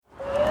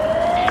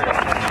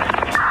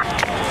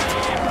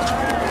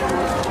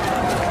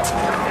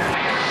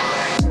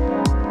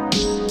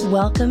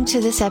Welcome to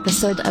this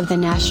episode of the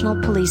National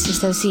Police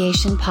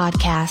Association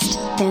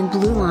podcast, Thin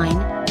Blue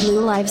Line,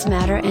 Blue Lives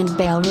Matter and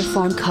Bail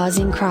Reform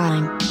Causing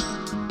Crime.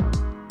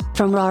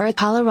 From Aurora,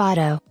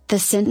 Colorado, the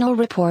Sentinel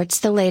reports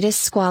the latest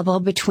squabble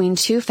between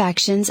two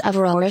factions of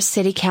Aurora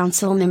City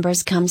Council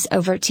members comes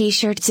over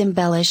t-shirts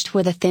embellished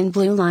with a thin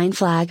blue line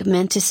flag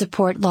meant to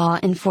support law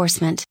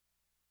enforcement.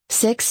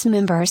 6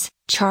 members,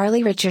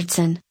 Charlie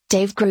Richardson,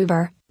 Dave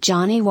Gruber,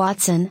 Johnny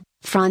Watson,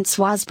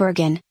 Francois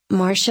Bergen,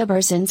 Marcia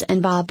Berzins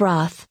and Bob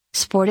Roth,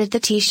 sported the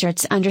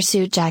t-shirts under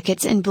suit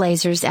jackets and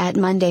blazers at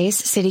Monday's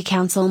City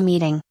Council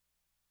meeting.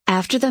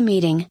 After the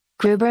meeting,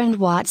 Gruber and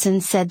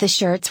Watson said the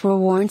shirts were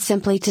worn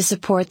simply to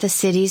support the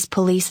city's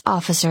police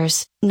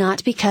officers,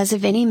 not because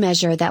of any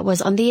measure that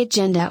was on the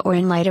agenda or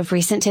in light of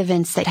recent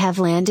events that have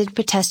landed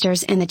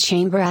protesters in the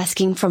chamber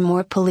asking for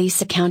more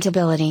police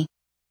accountability.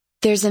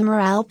 "There's a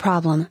morale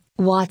problem,"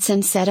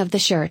 Watson said of the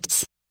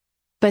shirts.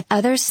 But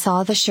others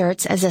saw the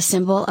shirts as a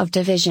symbol of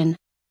division.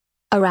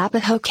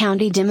 Arapahoe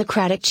County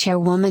Democratic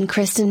Chairwoman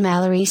Kristen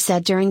Mallory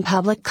said during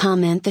public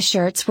comment the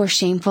shirts were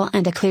shameful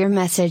and a clear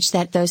message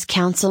that those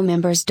council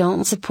members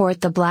don't support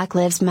the Black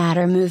Lives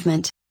Matter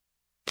movement.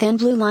 Thin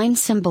blue line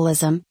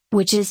symbolism,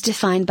 which is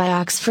defined by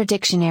Oxford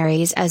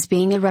dictionaries as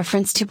being a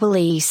reference to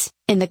police,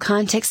 in the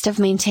context of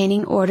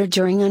maintaining order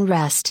during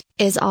unrest,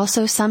 is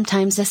also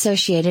sometimes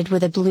associated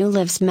with the Blue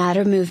Lives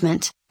Matter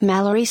movement.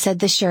 Mallory said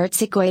the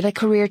shirts equate a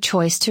career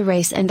choice to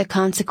race and the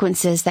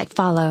consequences that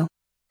follow.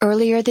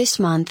 Earlier this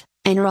month,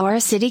 an Aurora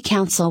City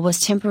Council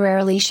was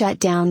temporarily shut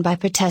down by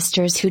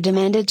protesters who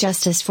demanded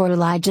justice for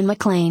Elijah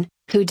McClain,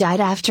 who died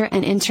after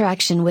an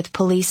interaction with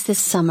police this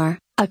summer.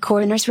 A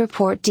coroner's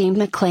report deemed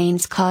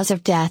McClain's cause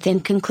of death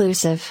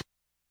inconclusive.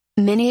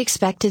 Many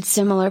expected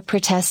similar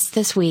protests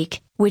this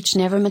week, which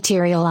never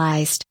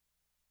materialized.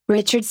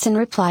 Richardson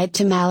replied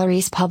to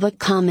Mallory's public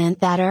comment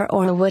that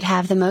Aurora would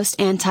have the most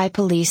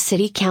anti-police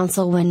city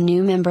council when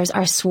new members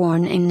are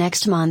sworn in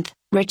next month.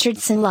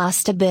 Richardson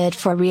lost a bid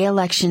for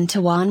re-election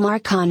to Juan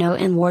Marcano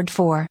in Ward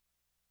 4.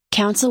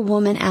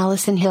 Councilwoman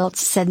Allison Hiltz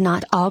said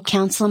not all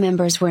council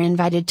members were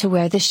invited to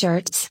wear the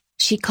shirts.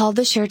 She called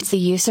the shirts the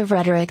use of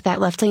rhetoric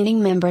that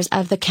left-leaning members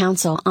of the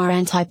council are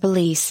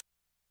anti-police.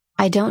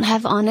 "I don't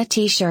have on a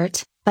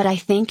t-shirt, but I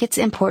think it's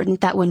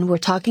important that when we're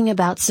talking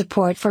about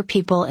support for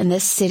people in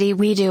this city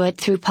we do it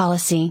through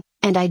policy,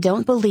 and I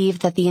don't believe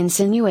that the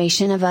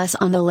insinuation of us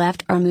on the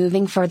left are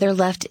moving further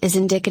left is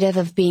indicative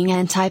of being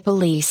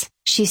anti-police,"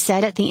 she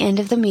said at the end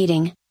of the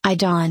meeting. "I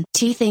don't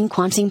think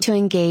wanting to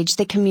engage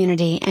the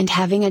community and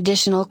having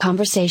additional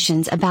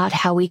conversations about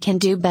how we can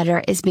do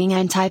better is being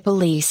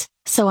anti-police,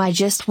 so I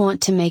just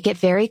want to make it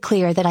very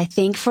clear that I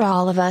think for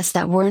all of us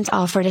that weren't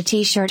offered a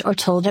t-shirt or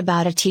told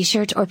about a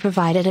t-shirt or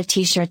provided a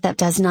t-shirt that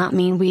does not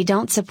mean we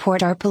don't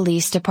support our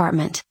police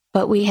department,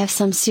 but we have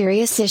some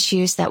serious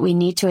issues that we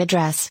need to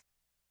address."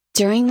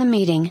 During the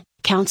meeting,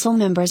 council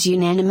members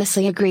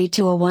unanimously agreed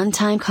to a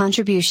one-time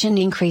contribution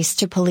increase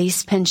to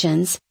police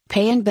pensions.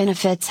 Pay and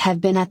benefits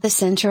have been at the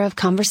center of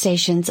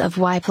conversations of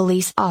why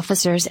police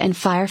officers and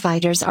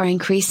firefighters are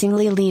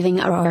increasingly leaving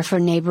Aurora for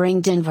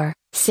neighboring Denver.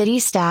 City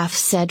staff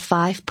said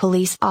 5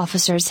 police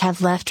officers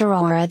have left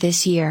Aurora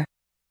this year.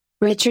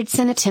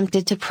 Richardson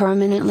attempted to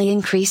permanently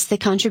increase the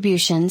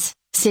contributions.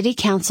 City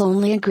Council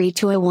only agreed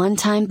to a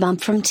one-time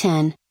bump from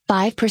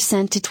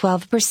 10.5% to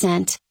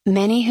 12%.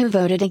 Many who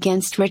voted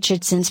against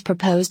Richardson's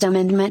proposed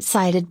amendment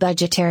cited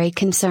budgetary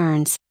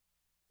concerns.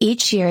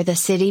 Each year the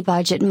city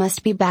budget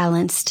must be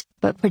balanced,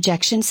 but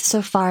projections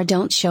so far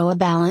don't show a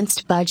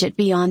balanced budget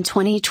beyond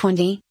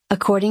 2020,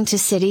 according to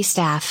city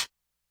staff.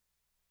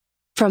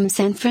 From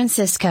San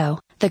Francisco,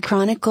 the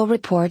Chronicle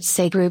reports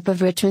a group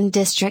of Richmond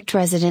District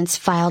residents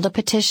filed a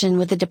petition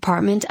with the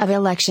Department of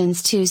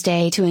Elections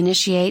Tuesday to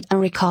initiate a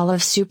recall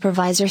of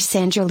Supervisor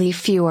Sandra Lee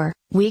Feuer,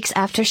 weeks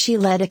after she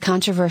led a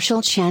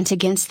controversial chant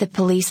against the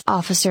Police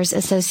Officers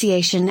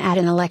Association at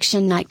an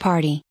election night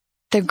party.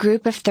 The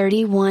group of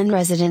 31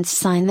 residents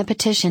signed the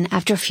petition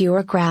after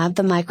Feuer grabbed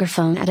the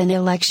microphone at an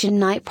election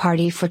night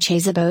party for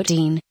Chesa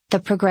Boudin, the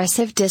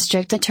progressive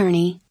district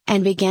attorney,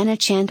 and began a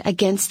chant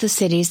against the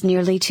city's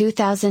nearly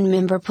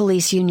 2,000-member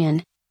police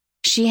union.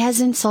 She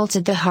has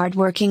insulted the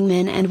hard-working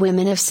men and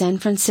women of San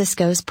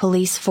Francisco's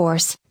police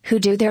force, who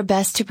do their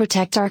best to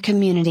protect our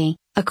community.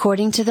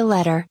 According to the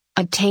letter,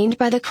 obtained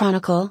by the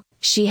Chronicle,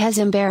 she has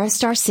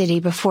embarrassed our city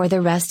before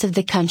the rest of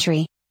the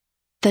country.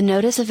 The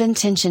notice of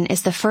intention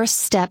is the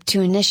first step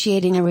to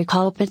initiating a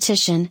recall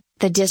petition.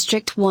 The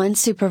District 1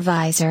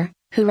 supervisor,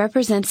 who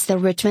represents the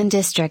Richmond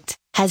district,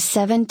 has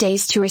 7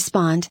 days to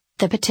respond.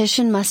 The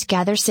petition must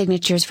gather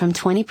signatures from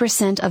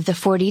 20% of the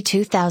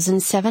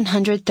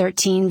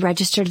 42,713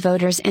 registered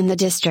voters in the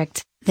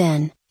district.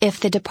 Then,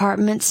 if the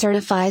department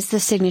certifies the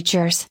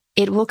signatures,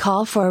 it will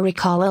call for a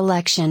recall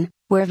election,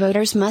 where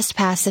voters must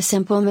pass a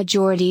simple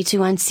majority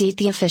to unseat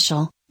the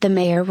official. The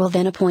mayor will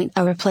then appoint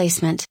a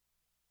replacement.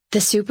 The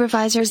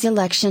supervisor's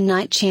election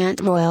night chant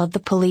roiled the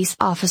Police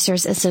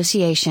Officers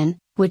Association,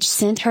 which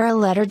sent her a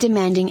letter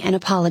demanding an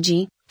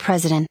apology,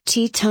 President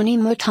Tony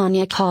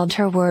Motanya called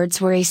her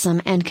words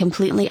worrisome and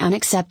completely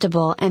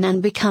unacceptable and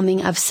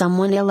unbecoming of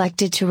someone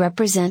elected to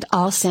represent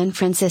all San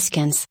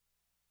Franciscans.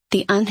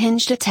 The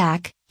unhinged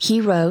attack,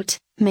 he wrote,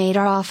 made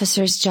our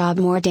officers' job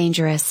more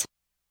dangerous.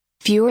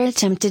 Feuer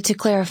attempted to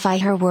clarify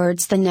her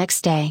words the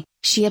next day.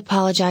 She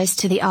apologized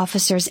to the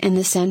officers in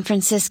the San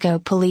Francisco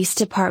Police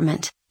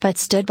Department, but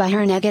stood by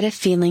her negative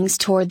feelings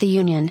toward the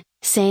union,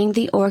 saying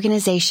the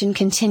organization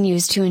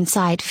continues to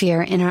incite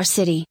fear in our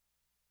city.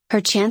 Her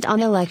chant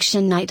on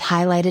election night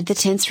highlighted the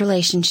tense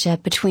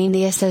relationship between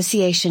the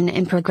association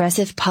and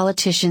progressive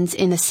politicians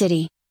in the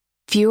city.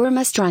 Feuer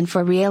must run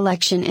for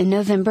re-election in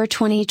November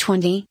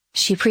 2020,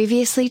 she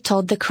previously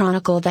told the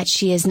Chronicle that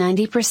she is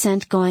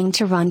 90% going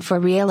to run for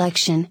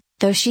re-election,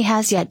 though she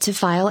has yet to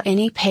file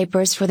any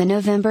papers for the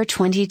November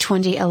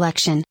 2020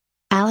 election.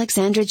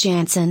 Alexandra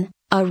Jansen,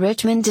 a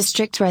Richmond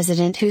district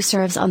resident who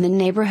serves on the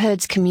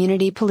neighborhood's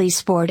community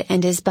police board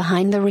and is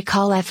behind the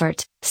recall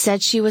effort,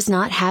 said she was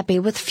not happy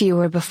with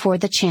Feuer before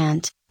the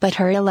chant, but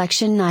her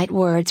election night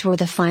words were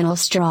the final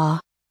straw.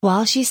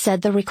 While she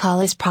said the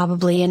recall is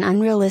probably an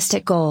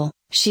unrealistic goal,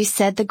 she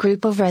said the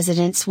group of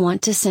residents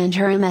want to send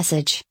her a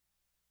message.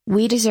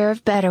 "We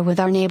deserve better with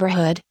our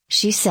neighborhood,"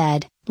 she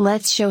said,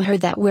 "let's show her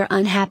that we're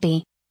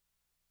unhappy."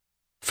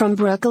 From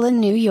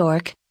Brooklyn, New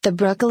York, the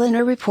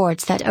Brooklyner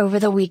reports that over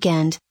the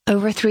weekend,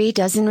 over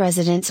 36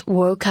 residents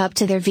woke up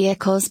to their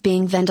vehicles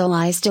being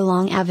vandalized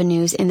along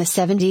avenues in the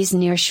 70s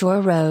near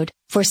Shore Road.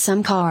 For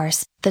some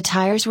cars, the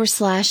tires were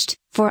slashed,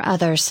 for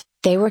others,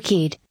 they were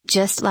keyed.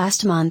 Just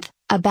last month,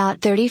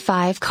 about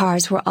 35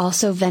 cars were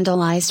also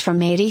vandalized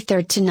from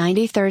 83rd to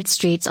 93rd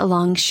Streets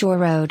along Shore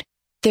Road.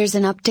 There's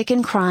an uptick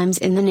in crimes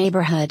in the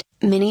neighborhood,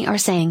 many are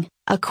saying,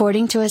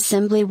 according to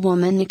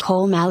Assemblywoman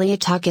Nicole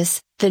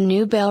Malliotakis. The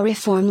new bail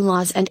reform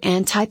laws and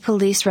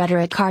anti-police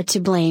rhetoric are to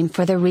blame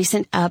for the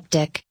recent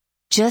uptick.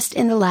 Just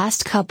in the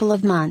last couple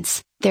of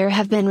months, there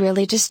have been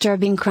really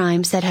disturbing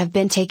crimes that have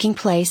been taking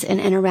place in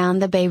and around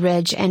the Bay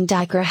Ridge and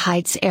Diker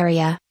Heights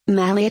area,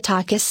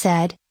 Malliotakis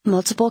said,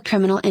 multiple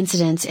criminal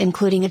incidents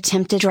including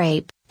attempted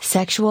rape,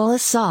 sexual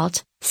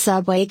assault,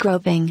 subway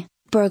groping,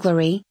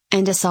 burglary,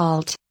 and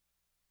assault.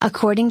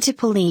 According to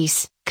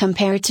police,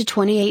 compared to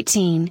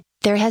 2018,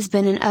 there has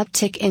been an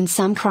uptick in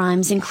some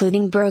crimes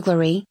including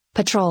burglary,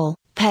 patrol,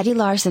 petty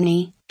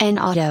larceny, and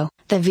auto.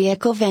 The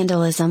vehicle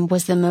vandalism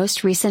was the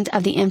most recent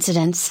of the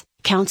incidents.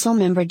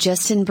 Councilmember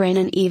Justin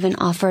Brennan even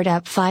offered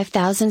up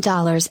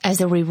 $5,000 as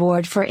a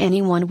reward for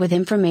anyone with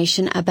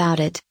information about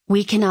it.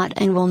 "We cannot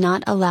and will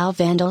not allow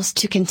vandals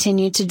to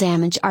continue to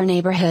damage our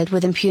neighborhood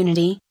with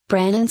impunity,"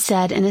 Brennan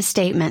said in a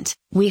statement.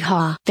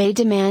 They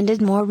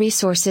demanded more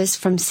resources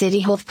from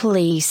City Hall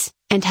police,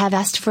 and have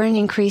asked for an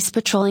increased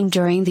patrolling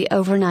during the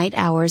overnight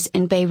hours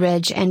in Bay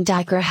Ridge and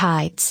Diker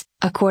Heights.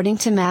 According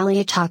to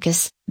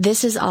Malliotakis,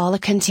 this is all a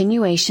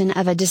continuation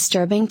of a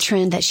disturbing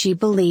trend that she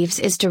believes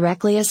is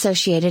directly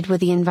associated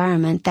with the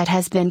environment that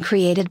has been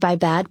created by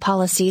bad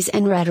policies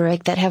and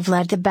rhetoric that have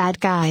led the bad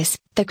guys,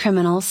 the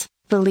criminals,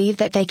 believe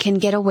that they can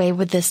get away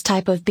with this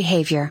type of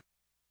behavior.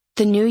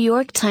 The New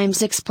York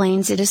Times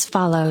explains it as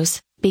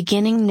follows: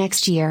 beginning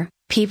next year,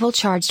 people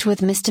charged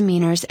with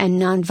misdemeanors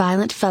and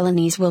nonviolent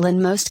felonies will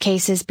in most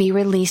cases be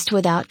released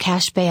without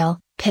cash bail,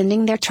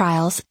 pending their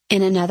trials.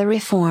 In another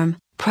reform,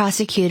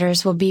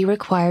 prosecutors will be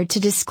required to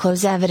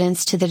disclose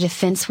evidence to the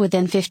defense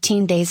within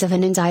 15 days of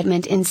an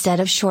indictment instead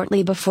of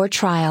shortly before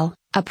trial,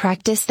 a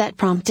practice that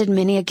prompted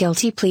many a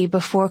guilty plea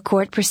before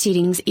court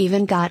proceedings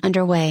even got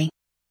underway.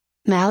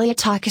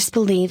 Malliotakis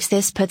believes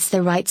this puts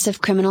the rights of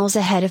criminals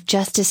ahead of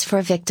justice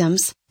for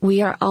victims.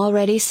 "We are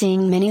already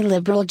seeing many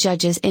liberal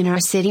judges in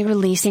our city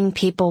releasing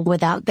people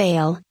without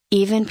bail,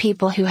 even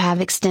people who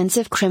have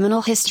extensive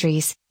criminal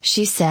histories,"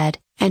 she said,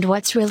 "and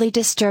what's really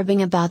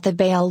disturbing about the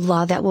bail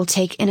law that will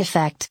take in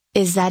effect,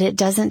 is that it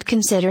doesn't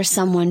consider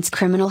someone's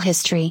criminal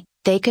history.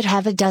 They could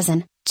have a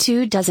dozen,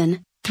 2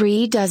 dozen,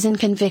 3 dozen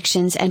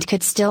convictions and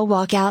could still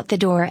walk out the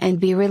door and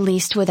be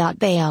released without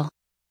bail.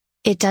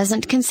 It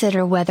doesn't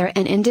consider whether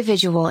an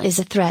individual is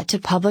a threat to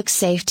public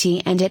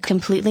safety, and it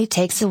completely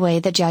takes away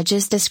the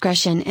judge's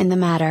discretion in the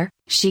matter,"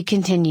 she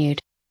continued.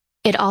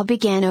 "It all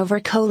began over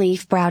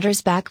Kalief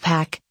Browder's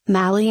backpack,"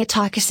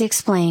 Malliotakis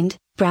explained.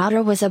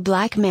 Browder was a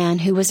black man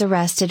who was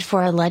arrested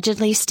for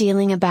allegedly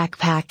stealing a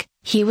backpack.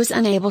 He was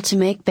unable to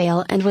make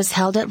bail and was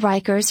held at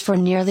Rikers for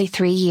nearly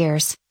 3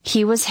 years.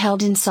 He was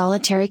held in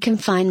solitary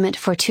confinement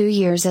for 2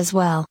 years as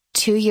well.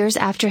 2 years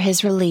after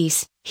his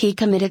release, he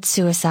committed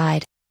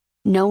suicide.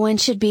 "No one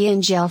should be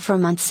in jail for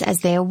months as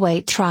they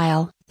await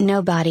trial,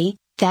 nobody.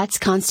 That's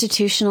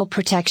constitutional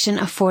protection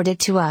afforded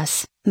to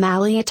us,"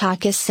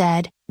 Malliotakis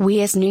said.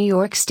 "We as New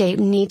York State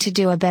need to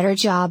do a better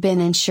job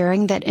in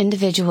ensuring that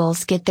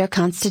individuals get their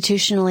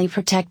constitutionally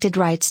protected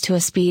rights to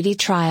a speedy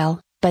trial,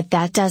 but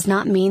that does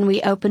not mean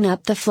we open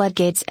up the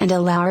floodgates and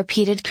allow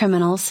repeated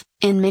criminals,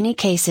 in many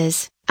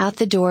cases, out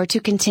the door to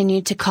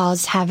continue to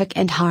cause havoc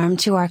and harm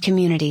to our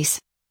communities."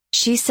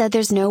 She said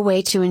there's no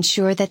way to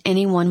ensure that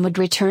anyone would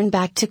return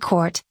back to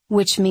court,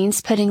 which means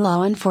putting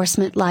law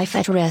enforcement life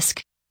at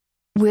risk.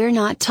 "We're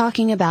not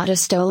talking about a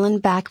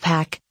stolen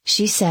backpack,"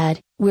 she said,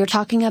 "we're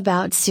talking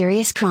about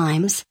serious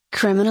crimes,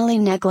 criminally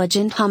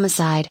negligent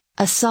homicide,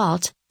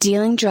 assault,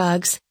 dealing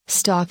drugs,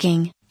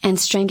 stalking, and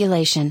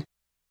strangulation."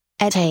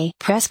 At a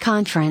press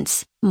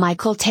conference,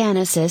 Michael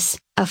Tanasis,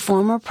 a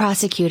former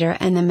prosecutor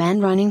and the man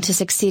running to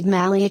succeed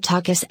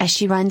Malliotakis as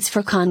she runs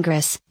for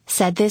Congress,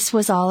 said this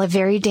was all a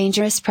very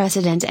dangerous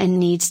precedent and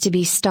needs to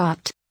be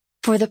stopped.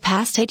 "For the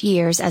past 8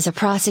 years as a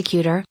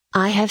prosecutor,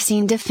 I have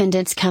seen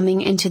defendants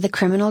coming into the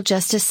criminal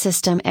justice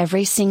system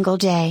every single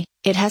day.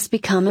 It has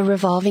become a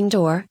revolving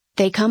door,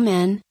 they come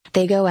in,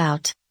 they go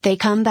out, they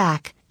come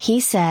back," he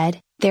said.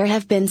 "There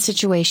have been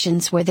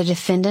situations where the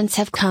defendants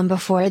have come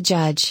before a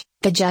judge,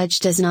 the judge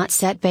does not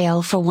set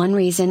bail for one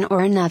reason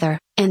or another,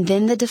 and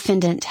then the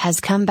defendant has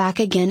come back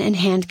again in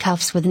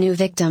handcuffs with new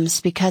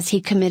victims because he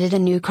committed a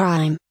new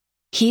crime."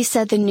 He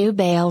said the new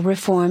bail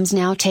reforms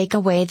now take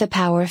away the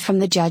power from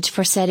the judge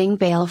for setting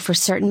bail for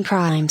certain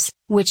crimes,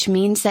 which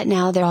means that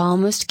now they're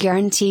almost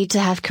guaranteed to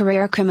have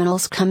career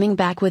criminals coming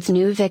back with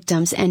new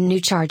victims and new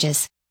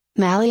charges.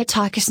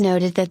 Malliotakis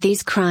noted that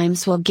these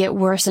crimes will get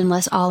worse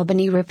unless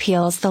Albany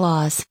repeals the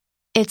laws.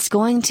 "It's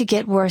going to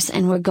get worse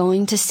and we're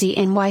going to see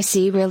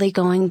NYC really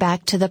going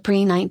back to the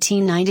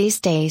pre-1990s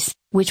days,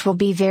 which will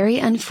be very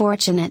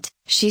unfortunate,"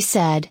 she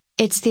said.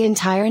 "It's the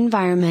entire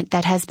environment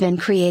that has been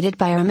created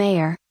by our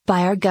mayor,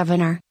 by our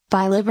governor,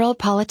 by liberal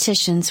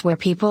politicians where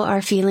people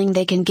are feeling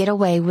they can get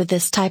away with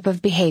this type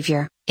of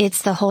behavior.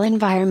 It's the whole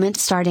environment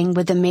starting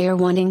with the mayor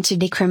wanting to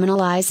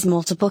decriminalize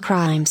multiple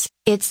crimes.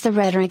 It's the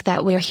rhetoric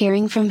that we're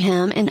hearing from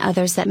him and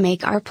others that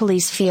make our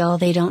police feel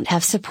they don't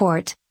have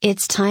support.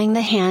 It's tying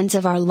the hands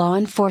of our law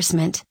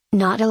enforcement,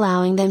 not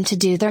allowing them to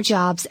do their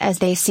jobs as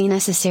they see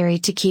necessary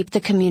to keep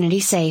the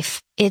community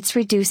safe. It's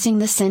reducing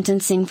the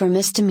sentencing for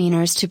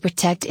misdemeanors to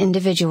protect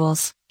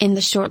individuals." In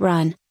the short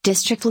run,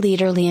 District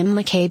Leader Liam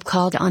McCabe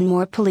called on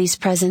more police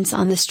presence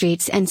on the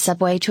streets and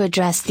subway to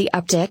address the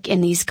uptick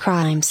in these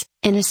crimes.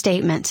 In a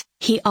statement,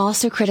 he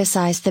also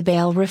criticized the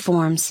bail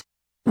reforms.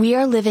 "We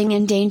are living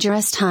in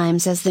dangerous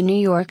times as the New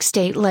York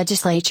State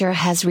Legislature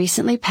has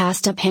recently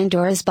passed a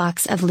Pandora's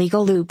box of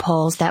legal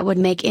loopholes that would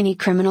make any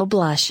criminal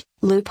blush,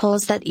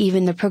 loopholes that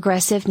even the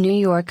progressive New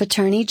York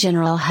Attorney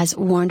General has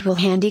warned will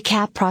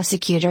handicap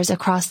prosecutors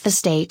across the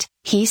state,"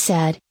 he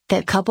said.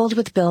 "That coupled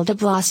with Bill de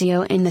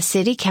Blasio and the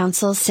City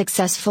Council's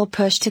successful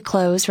push to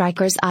close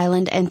Rikers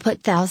Island and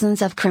put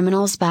thousands of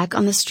criminals back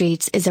on the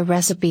streets is a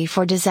recipe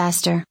for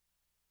disaster.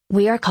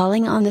 We are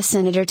calling on the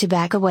Senator to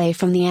back away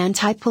from the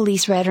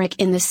anti-police rhetoric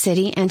in the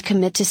city and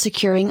commit to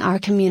securing our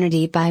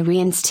community by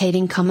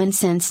reinstating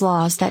common-sense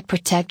laws that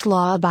protect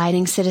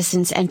law-abiding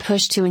citizens and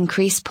push to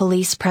increase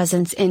police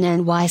presence in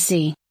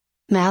NYC."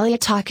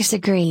 Malliotakis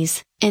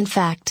agrees. In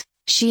fact,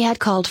 she had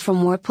called for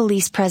more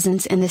police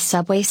presence in the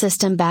subway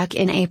system back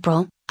in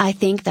April. "I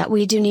think that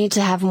we do need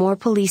to have more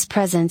police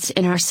presence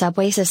in our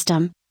subway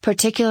system,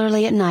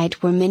 particularly at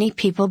night where many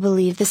people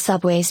believe the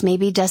subways may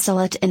be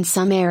desolate in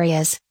some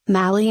areas,"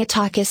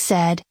 Malliotakis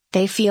said.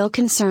 "They feel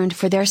concerned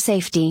for their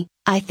safety.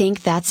 I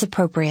think that's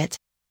appropriate.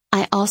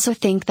 I also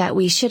think that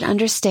we should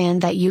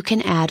understand that you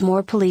can add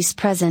more police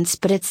presence,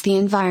 but it's the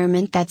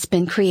environment that's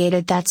been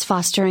created that's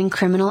fostering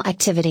criminal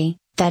activity,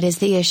 that is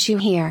the issue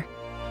here."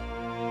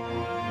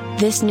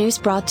 This news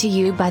brought to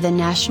you by the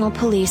National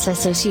Police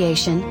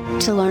Association.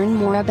 To learn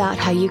more about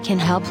how you can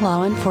help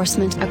law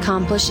enforcement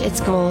accomplish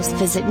its goals,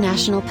 visit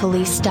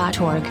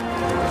nationalpolice.org.